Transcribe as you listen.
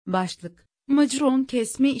Başlık: Macron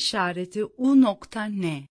kesme işareti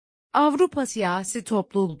U.N. Avrupa Siyasi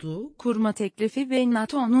Topluluğu kurma teklifi ve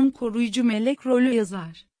NATO'nun koruyucu melek rolü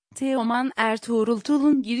yazar. Teoman Ertuğrul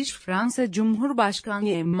Tulun giriş. Fransa Cumhurbaşkanı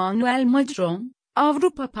Emmanuel Macron,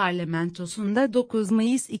 Avrupa Parlamentosu'nda 9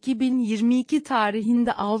 Mayıs 2022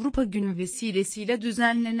 tarihinde Avrupa Günü vesilesiyle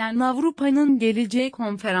düzenlenen Avrupa'nın Geleceği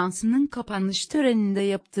Konferansı'nın kapanış töreninde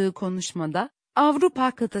yaptığı konuşmada,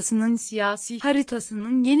 Avrupa kıtasının siyasi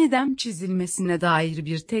haritasının yeniden çizilmesine dair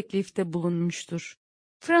bir teklifte bulunmuştur.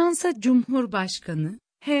 Fransa Cumhurbaşkanı,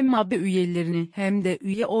 hem AB üyelerini hem de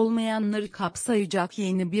üye olmayanları kapsayacak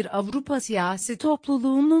yeni bir Avrupa siyasi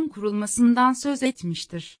topluluğunun kurulmasından söz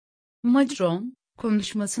etmiştir. Macron,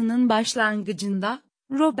 konuşmasının başlangıcında,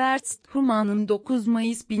 Robert Schuman'ın 9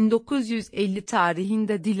 Mayıs 1950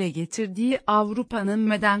 tarihinde dile getirdiği Avrupa'nın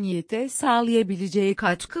medeniyete sağlayabileceği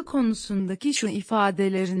katkı konusundaki şu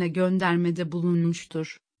ifadelerine göndermede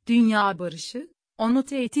bulunmuştur. Dünya barışı, onu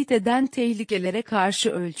tehdit eden tehlikelere karşı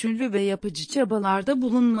ölçülü ve yapıcı çabalarda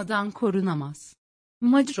bulunmadan korunamaz.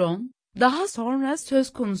 Macron, daha sonra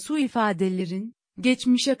söz konusu ifadelerin,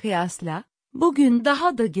 geçmişe kıyasla, bugün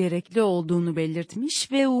daha da gerekli olduğunu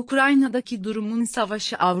belirtmiş ve Ukrayna'daki durumun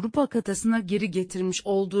savaşı Avrupa kıtasına geri getirmiş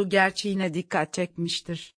olduğu gerçeğine dikkat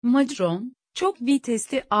çekmiştir. Macron, çok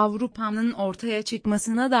vitesli Avrupa'nın ortaya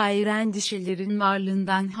çıkmasına dair endişelerin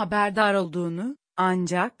varlığından haberdar olduğunu,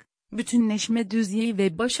 ancak, bütünleşme düzeyi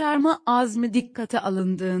ve başarma azmi dikkate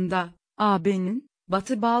alındığında, AB'nin,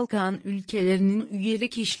 Batı Balkan ülkelerinin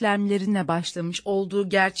üyelik işlemlerine başlamış olduğu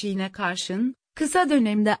gerçeğine karşın, kısa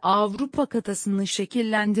dönemde Avrupa kıtasını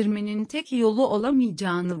şekillendirmenin tek yolu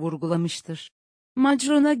olamayacağını vurgulamıştır.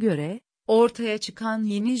 Macron'a göre, ortaya çıkan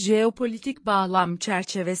yeni jeopolitik bağlam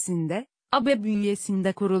çerçevesinde, AB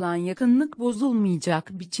bünyesinde kurulan yakınlık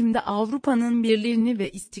bozulmayacak biçimde Avrupa'nın birliğini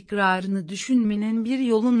ve istikrarını düşünmenin bir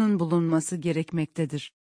yolunun bulunması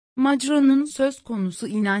gerekmektedir. Macron'un söz konusu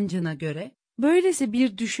inancına göre, böylesi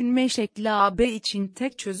bir düşünme şekli AB için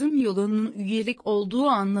tek çözüm yolunun üyelik olduğu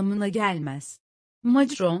anlamına gelmez.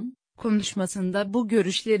 Macron, konuşmasında bu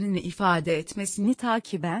görüşlerini ifade etmesini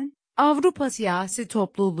takiben, Avrupa Siyasi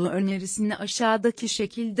Topluluğu önerisini aşağıdaki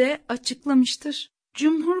şekilde açıklamıştır.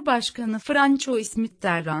 Cumhurbaşkanı François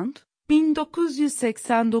Mitterrand,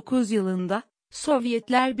 1989 yılında,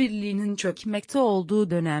 Sovyetler Birliği'nin çökmekte olduğu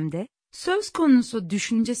dönemde, söz konusu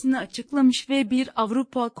düşüncesini açıklamış ve bir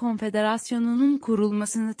Avrupa Konfederasyonu'nun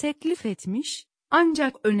kurulmasını teklif etmiş,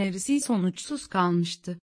 ancak önerisi sonuçsuz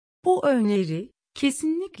kalmıştı. Bu öneri,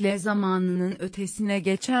 kesinlikle zamanının ötesine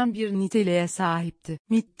geçen bir niteliğe sahipti.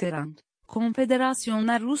 Mitterrand,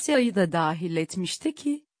 konfederasyonlar Rusya'yı da dahil etmişti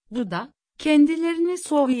ki, bu da, kendilerini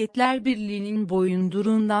Sovyetler Birliği'nin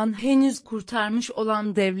boyunduruğundan henüz kurtarmış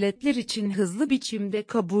olan devletler için hızlı biçimde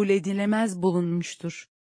kabul edilemez bulunmuştur.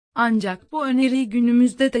 Ancak bu öneri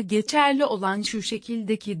günümüzde de geçerli olan şu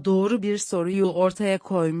şekildeki doğru bir soruyu ortaya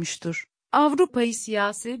koymuştur. Avrupa'yı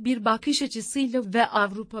siyasi bir bakış açısıyla ve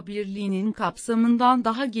Avrupa Birliği'nin kapsamından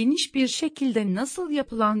daha geniş bir şekilde nasıl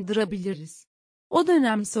yapılandırabiliriz? O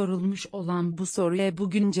dönem sorulmuş olan bu soruya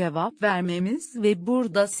bugün cevap vermemiz ve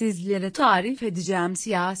burada sizlere tarif edeceğim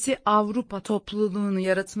siyasi Avrupa topluluğunu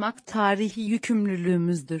yaratmak tarihi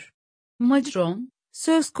yükümlülüğümüzdür. Macron,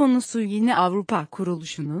 söz konusu yeni Avrupa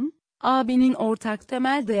kuruluşunun, AB'nin ortak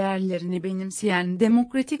temel değerlerini benimseyen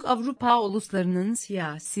demokratik Avrupa uluslarının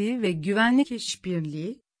siyasi ve güvenlik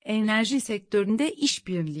işbirliği, enerji sektöründe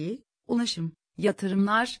işbirliği, ulaşım,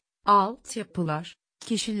 yatırımlar, altyapılar,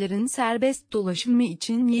 kişilerin serbest dolaşımı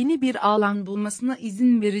için yeni bir alan bulmasına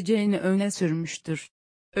izin vereceğini öne sürmüştür.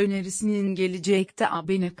 Önerisinin gelecekte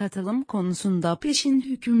AB'ne katılım konusunda peşin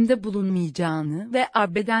hükümde bulunmayacağını ve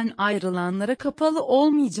AB'den ayrılanlara kapalı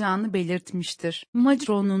olmayacağını belirtmiştir.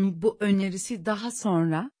 Macron'un bu önerisi daha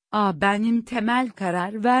sonra, AB'nin temel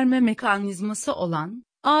karar verme mekanizması olan,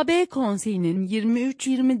 AB Konseyi'nin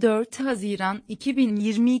 23-24 Haziran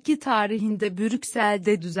 2022 tarihinde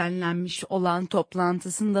Brüksel'de düzenlenmiş olan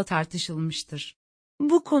toplantısında tartışılmıştır.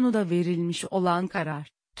 Bu konuda verilmiş olan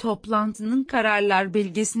karar, toplantının kararlar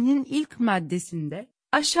belgesinin ilk maddesinde,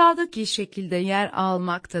 aşağıdaki şekilde yer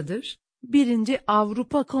almaktadır. 1.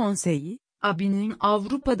 Avrupa Konseyi, AB'nin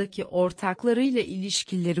Avrupa'daki ortaklarıyla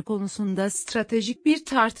ilişkileri konusunda stratejik bir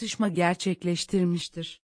tartışma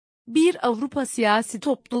gerçekleştirmiştir. Bir Avrupa siyasi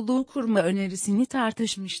topluluğu kurma önerisini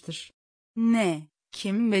tartışmıştır. Ne,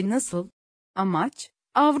 kim ve nasıl? Amaç,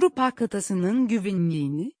 Avrupa kıtasının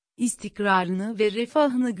güvenliğini, istikrarını ve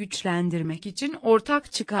refahını güçlendirmek için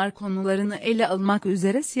ortak çıkar konularını ele almak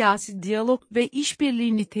üzere siyasi diyalog ve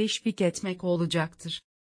işbirliğini teşvik etmek olacaktır.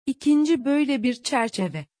 İkinci böyle bir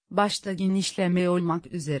çerçeve, başta genişleme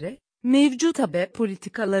olmak üzere, mevcut AB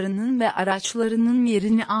politikalarının ve araçlarının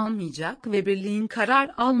yerini almayacak ve birliğin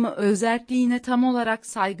karar alma özerkliğine tam olarak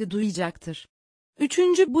saygı duyacaktır.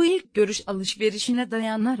 Üçüncü, bu ilk görüş alışverişine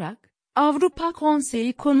dayanarak, Avrupa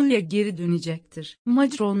Konseyi konuya geri dönecektir.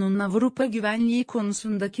 Macron'un Avrupa güvenliği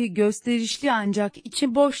konusundaki gösterişli ancak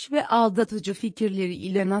içi boş ve aldatıcı fikirleri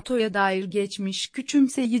ile NATO'ya dair geçmiş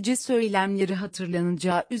küçümseyici söylemleri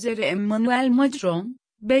hatırlanacağı üzere Emmanuel Macron,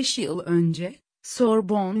 5 yıl önce,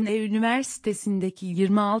 Sorbonne Üniversitesi'ndeki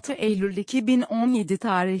 26 Eylül 2017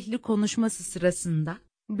 tarihli konuşması sırasında,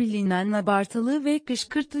 bilinen abartılı ve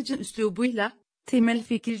kışkırtıcı üslubuyla, temel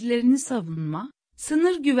fikirlerini savunma,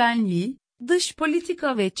 sınır güvenliği, dış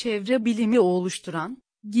politika ve çevre bilimi oluşturan,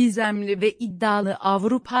 gizemli ve iddialı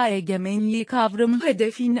Avrupa egemenliği kavramı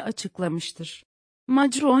hedefini açıklamıştır.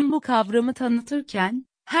 Macron bu kavramı tanıtırken,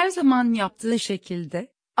 her zaman yaptığı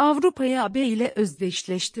şekilde, Avrupa'yı AB ile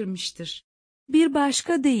özdeşleştirmiştir. Bir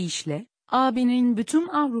başka deyişle, AB'nin bütün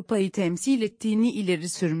Avrupa'yı temsil ettiğini ileri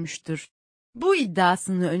sürmüştür. Bu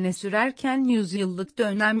iddiasını öne sürerken yüzyıllık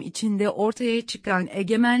dönem içinde ortaya çıkan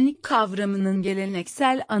egemenlik kavramının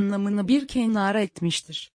geleneksel anlamını bir kenara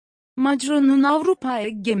etmiştir. Macron'un Avrupa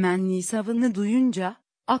egemenliği savını duyunca,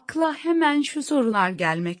 akla hemen şu sorular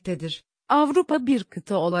gelmektedir. Avrupa bir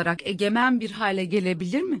kıta olarak egemen bir hale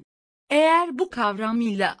gelebilir mi? Eğer bu kavram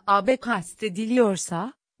ile AB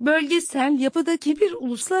kastediliyorsa, bölgesel yapıdaki bir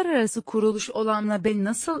uluslararası kuruluş olan AB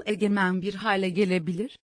nasıl egemen bir hale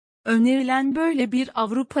gelebilir? Önerilen böyle bir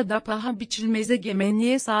Avrupa'da paha biçilmez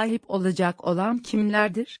egemenliğe sahip olacak olan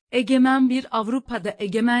kimlerdir? Egemen bir Avrupa'da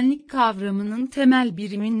egemenlik kavramının temel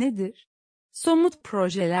birimi nedir? Somut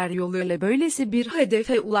projeler yoluyla böylesi bir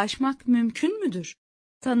hedefe ulaşmak mümkün müdür?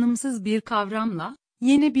 Tanımsız bir kavramla,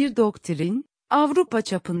 yeni bir doktrin, Avrupa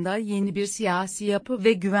çapında yeni bir siyasi yapı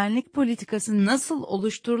ve güvenlik politikası nasıl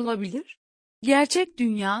oluşturulabilir? Gerçek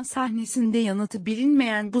dünya sahnesinde yanıtı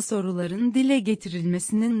bilinmeyen bu soruların dile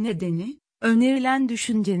getirilmesinin nedeni, önerilen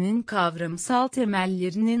düşüncenin kavramsal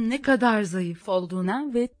temellerinin ne kadar zayıf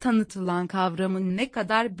olduğuna ve tanıtılan kavramın ne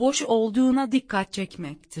kadar boş olduğuna dikkat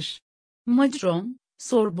çekmektir. Macron,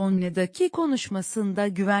 Sorbonne'daki konuşmasında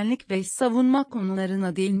güvenlik ve savunma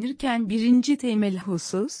konularına değinirken birinci temel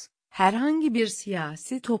husus, herhangi bir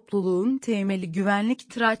siyasi topluluğun temeli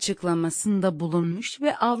güvenliktir açıklamasında bulunmuş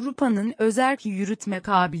ve Avrupa'nın özerk yürütme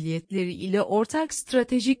kabiliyetleri ile ortak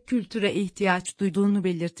stratejik kültüre ihtiyaç duyduğunu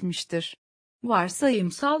belirtmiştir.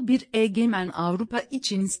 Varsayımsal bir egemen Avrupa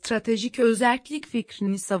için stratejik özerklik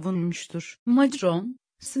fikrini savunmuştur. Macron,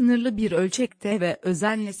 sınırlı bir ölçekte ve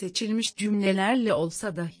özenle seçilmiş cümlelerle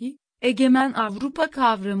olsa dahi, egemen Avrupa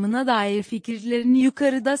kavramına dair fikirlerini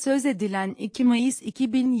yukarıda söz edilen 2 Mayıs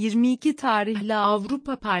 2022 tarihli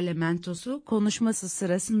Avrupa Parlamentosu konuşması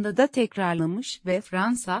sırasında da tekrarlamış ve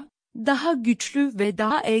Fransa, daha güçlü ve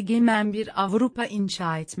daha egemen bir Avrupa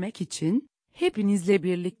inşa etmek için, hepinizle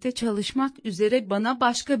birlikte çalışmak üzere bana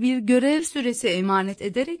başka bir görev süresi emanet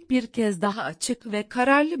ederek bir kez daha açık ve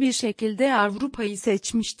kararlı bir şekilde Avrupa'yı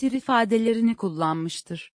seçmiştir ifadelerini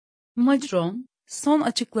kullanmıştır. Macron, son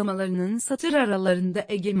açıklamalarının satır aralarında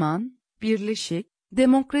egemen, birleşik,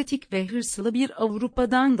 demokratik ve hırslı bir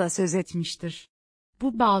Avrupa'dan da söz etmiştir.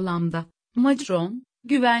 Bu bağlamda, Macron,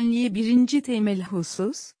 güvenliği birinci temel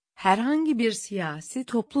husus, herhangi bir siyasi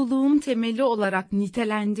topluluğun temeli olarak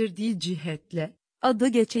nitelendirdiği cihetle, adı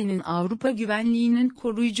geçenin Avrupa güvenliğinin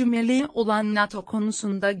koruyucu meleği olan NATO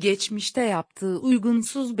konusunda geçmişte yaptığı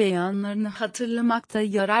uygunsuz beyanlarını hatırlamakta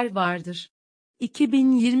yarar vardır.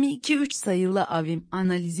 2022-3 sayılı Avim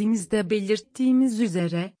analizimizde belirttiğimiz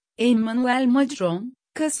üzere, Emmanuel Macron,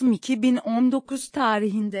 Kasım 2019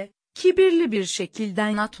 tarihinde, kibirli bir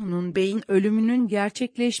şekilde NATO'nun beyin ölümünün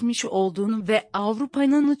gerçekleşmiş olduğunu ve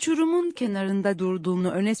Avrupa'nın uçurumun kenarında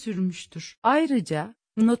durduğunu öne sürmüştür. Ayrıca,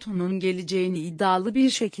 NATO'nun geleceğini iddialı bir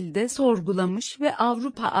şekilde sorgulamış ve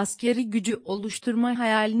Avrupa askeri gücü oluşturma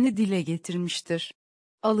hayalini dile getirmiştir.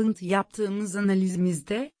 Alıntı yaptığımız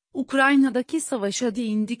analizimizde, Ukrayna'daki savaşa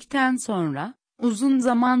değindikten sonra, uzun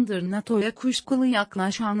zamandır NATO'ya kuşkulu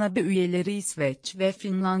yaklaşan AB üyeleri İsveç ve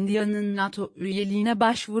Finlandiya'nın NATO üyeliğine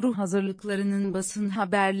başvuru hazırlıklarının basın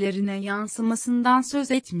haberlerine yansımasından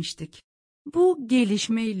söz etmiştik. Bu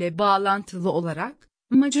gelişmeyle bağlantılı olarak,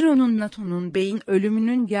 Macron'un NATO'nun beyin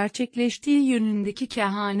ölümünün gerçekleştiği yönündeki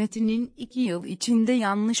kehanetinin 2 yıl içinde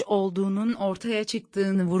yanlış olduğunun ortaya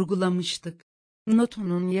çıktığını vurgulamıştık.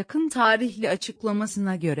 NATO'nun yakın tarihli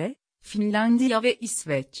açıklamasına göre, Finlandiya ve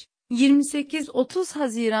İsveç, 28-30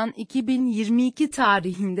 Haziran 2022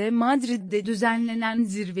 tarihinde Madrid'de düzenlenen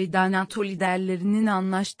zirvede NATO liderlerinin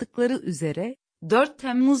anlaştıkları üzere, 4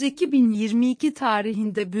 Temmuz 2022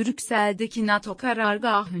 tarihinde Brüksel'deki NATO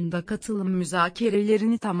karargahında katılım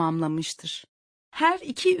müzakerelerini tamamlamıştır. Her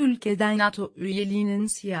iki ülkeden NATO üyeliğinin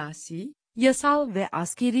siyasi, yasal ve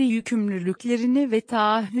askeri yükümlülüklerini ve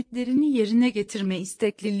taahhütlerini yerine getirme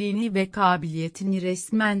istekliliğini ve kabiliyetini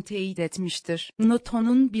resmen teyit etmiştir.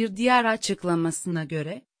 NATO'nun bir diğer açıklamasına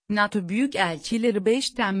göre, NATO Büyükelçileri 5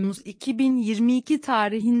 Temmuz 2022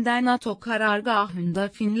 tarihinde NATO karargahında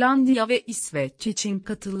Finlandiya ve İsveç için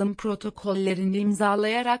katılım protokollerini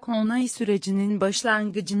imzalayarak onay sürecinin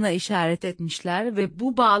başlangıcına işaret etmişler ve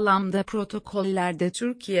bu bağlamda protokollerde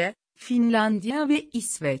Türkiye, Finlandiya ve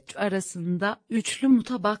İsveç arasında üçlü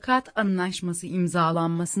mutabakat anlaşması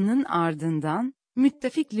imzalanmasının ardından,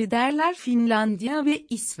 müttefik liderler Finlandiya ve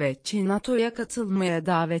İsveç'i NATO'ya katılmaya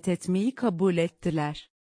davet etmeyi kabul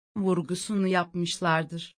ettiler vurgusunu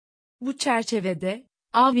yapmışlardır. Bu çerçevede,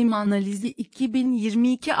 AVİM analizi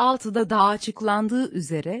 2022 6'da da açıklandığı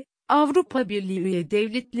üzere, Avrupa Birliği üye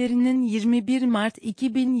devletlerinin 21 Mart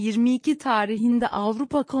 2022 tarihinde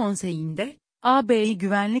Avrupa Konseyi'nde, AB'yi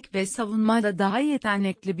güvenlik ve savunmada daha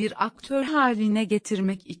yetenekli bir aktör haline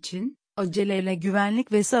getirmek için, aceleyle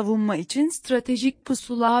güvenlik ve savunma için stratejik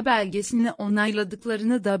pusula belgesini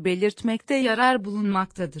onayladıklarını da belirtmekte yarar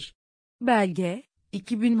bulunmaktadır. Belge,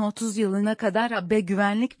 2030 yılına kadar AB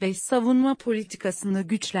güvenlik ve savunma politikasını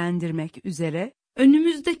güçlendirmek üzere,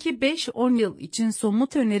 önümüzdeki 5-10 yıl için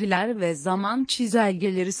somut öneriler ve zaman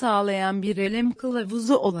çizelgeleri sağlayan bir eylem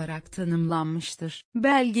kılavuzu olarak tanımlanmıştır.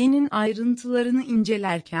 Belgenin ayrıntılarını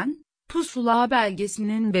incelerken, pusula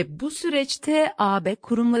belgesinin ve bu süreçte AB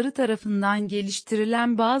kurumları tarafından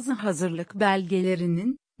geliştirilen bazı hazırlık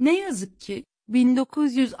belgelerinin, ne yazık ki,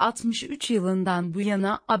 1963 yılından bu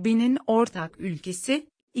yana AB'nin ortak ülkesi,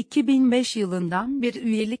 2005 yılından bir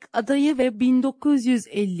üyelik adayı ve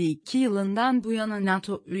 1952 yılından bu yana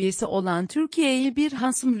NATO üyesi olan Türkiye'yi bir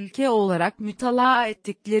hasım ülke olarak mütalaa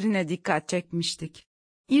ettiklerine dikkat çekmiştik.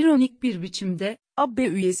 İronik bir biçimde, AB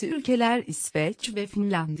üyesi ülkeler İsveç ve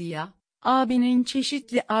Finlandiya, AB'nin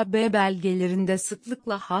çeşitli AB belgelerinde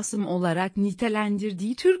sıklıkla hasım olarak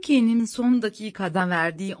nitelendirdiği Türkiye'nin son dakikada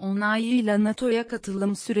verdiği onayıyla NATO'ya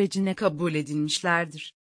katılım sürecine kabul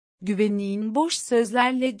edilmişlerdir. Güvenliğin boş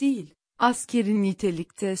sözlerle değil, askeri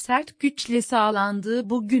nitelikte sert güçle sağlandığı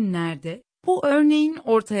bu günlerde, bu örneğin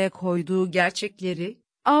ortaya koyduğu gerçekleri,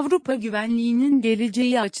 Avrupa güvenliğinin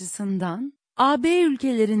geleceği açısından, AB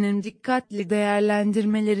ülkelerinin dikkatli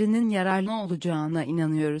değerlendirmelerinin yararlı olacağına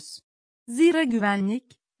inanıyoruz. Zira güvenlik,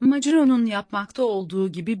 Macron'un yapmakta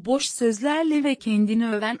olduğu gibi boş sözlerle ve kendini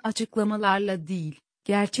öven açıklamalarla değil,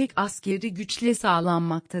 gerçek askeri güçle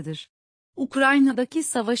sağlanmaktadır. Ukrayna'daki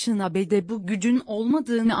savaşın AB'de bu gücün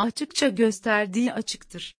olmadığını açıkça gösterdiği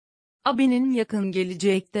açıktır. AB'nin yakın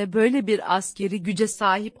gelecekte böyle bir askeri güce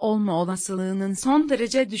sahip olma olasılığının son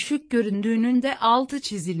derece düşük göründüğünün de altı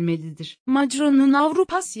çizilmelidir. Macron'un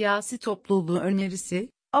Avrupa Siyasi Topluluğu önerisi,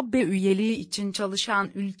 AB üyeliği için çalışan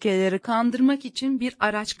ülkeleri kandırmak için bir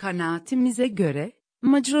araç kanaatimize göre,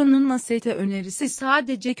 Macron'un NASET'e önerisi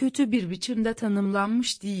sadece kötü bir biçimde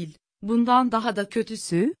tanımlanmış değil, bundan daha da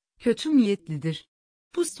kötüsü, kötü niyetlidir.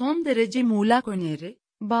 Bu son derece muğlak öneri,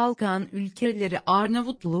 Balkan ülkeleri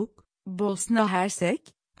Arnavutluk, Bosna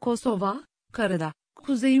Hersek, Kosova, Karadağ,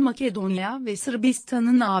 Kuzey Makedonya ve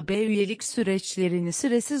Sırbistan'ın AB üyelik süreçlerini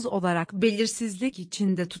süresiz olarak belirsizlik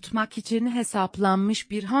içinde tutmak için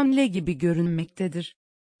hesaplanmış bir hamle gibi görünmektedir.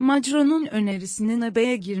 Macron'un önerisinin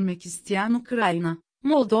AB'ye girmek isteyen Ukrayna,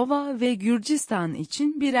 Moldova ve Gürcistan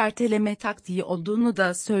için bir erteleme taktiği olduğunu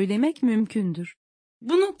da söylemek mümkündür.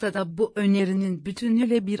 Bu noktada bu önerinin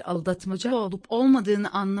bütünüyle bir aldatmaca olup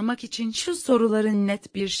olmadığını anlamak için şu soruların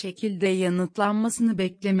net bir şekilde yanıtlanmasını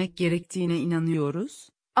beklemek gerektiğine inanıyoruz.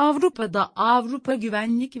 Avrupa'da Avrupa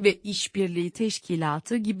Güvenlik ve İşbirliği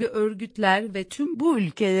Teşkilatı gibi örgütler ve tüm bu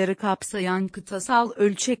ülkeleri kapsayan kıtasal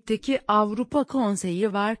ölçekteki Avrupa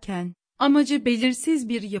Konseyi varken, amacı belirsiz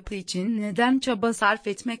bir yapı için neden çaba sarf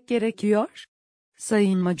etmek gerekiyor?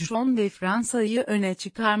 Sayın Macron ve Fransa'yı öne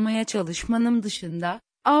çıkarmaya çalışmanın dışında,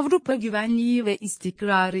 Avrupa güvenliği ve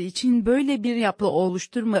istikrarı için böyle bir yapı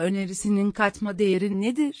oluşturma önerisinin katma değeri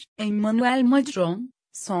nedir? Emmanuel Macron,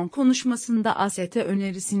 son konuşmasında ASET'e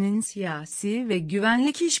önerisinin siyasi ve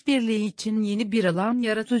güvenlik işbirliği için yeni bir alan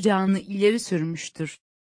yaratacağını ileri sürmüştür.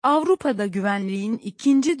 Avrupa'da güvenliğin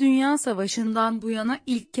 2. Dünya Savaşı'ndan bu yana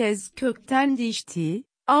ilk kez kökten değiştiği,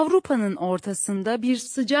 Avrupa'nın ortasında bir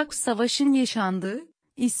sıcak savaşın yaşandığı,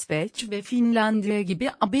 İsveç ve Finlandiya gibi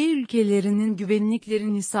AB ülkelerinin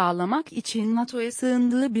güvenliklerini sağlamak için NATO'ya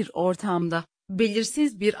sığındığı bir ortamda,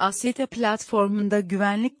 belirsiz bir ASET platformunda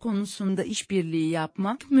güvenlik konusunda işbirliği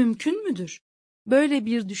yapmak mümkün müdür? Böyle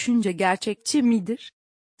bir düşünce gerçekçi midir?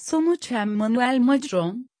 Sonuç Emmanuel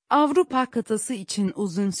Macron, Avrupa kıtası için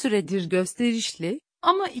uzun süredir gösterişli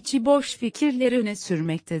ama içi boş fikirleri öne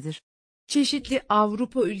sürmektedir. Çeşitli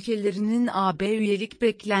Avrupa ülkelerinin AB üyelik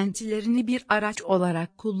beklentilerini bir araç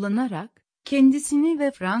olarak kullanarak, kendisini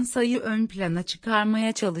ve Fransa'yı ön plana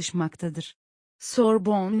çıkarmaya çalışmaktadır.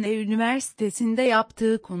 Sorbonne Üniversitesi'nde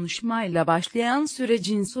yaptığı konuşmayla başlayan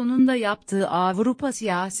sürecin sonunda yaptığı Avrupa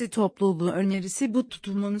Siyasi Topluluğu önerisi bu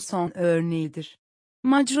tutumun son örneğidir.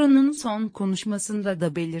 Macron'un son konuşmasında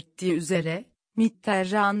da belirttiği üzere,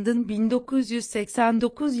 Mitterrand'ın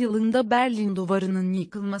 1989 yılında Berlin Duvarı'nın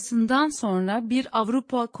yıkılmasından sonra bir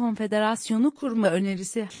Avrupa Konfederasyonu kurma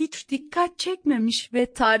önerisi hiç dikkat çekmemiş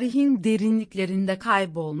ve tarihin derinliklerinde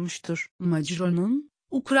kaybolmuştur. Macron'un,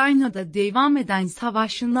 Ukrayna'da devam eden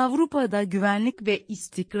savaşın Avrupa'da güvenlik ve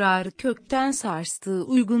istikrarı kökten sarstığı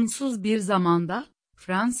uygunsuz bir zamanda,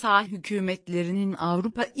 Fransa hükümetlerinin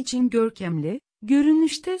Avrupa için görkemli,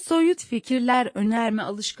 görünüşte soyut fikirler önerme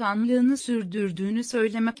alışkanlığını sürdürdüğünü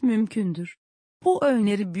söylemek mümkündür. Bu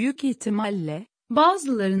öneri büyük ihtimalle,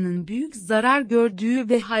 bazılarının büyük zarar gördüğü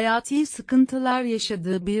ve hayati sıkıntılar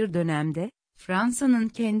yaşadığı bir dönemde, Fransa'nın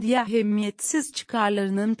kendi ehemmiyetsiz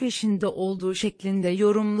çıkarlarının peşinde olduğu şeklinde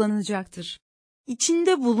yorumlanacaktır.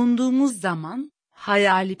 İçinde bulunduğumuz zaman,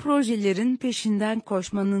 hayali projelerin peşinden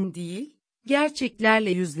koşmanın değil,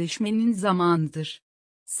 gerçeklerle yüzleşmenin zamanıdır.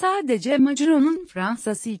 Sadece Macron'un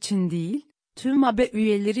Fransa'sı için değil, tüm AB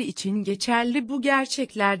üyeleri için geçerli bu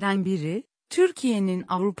gerçeklerden biri, Türkiye'nin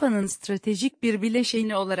Avrupa'nın stratejik bir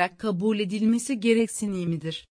bileşeni olarak kabul edilmesi gereksinimidir.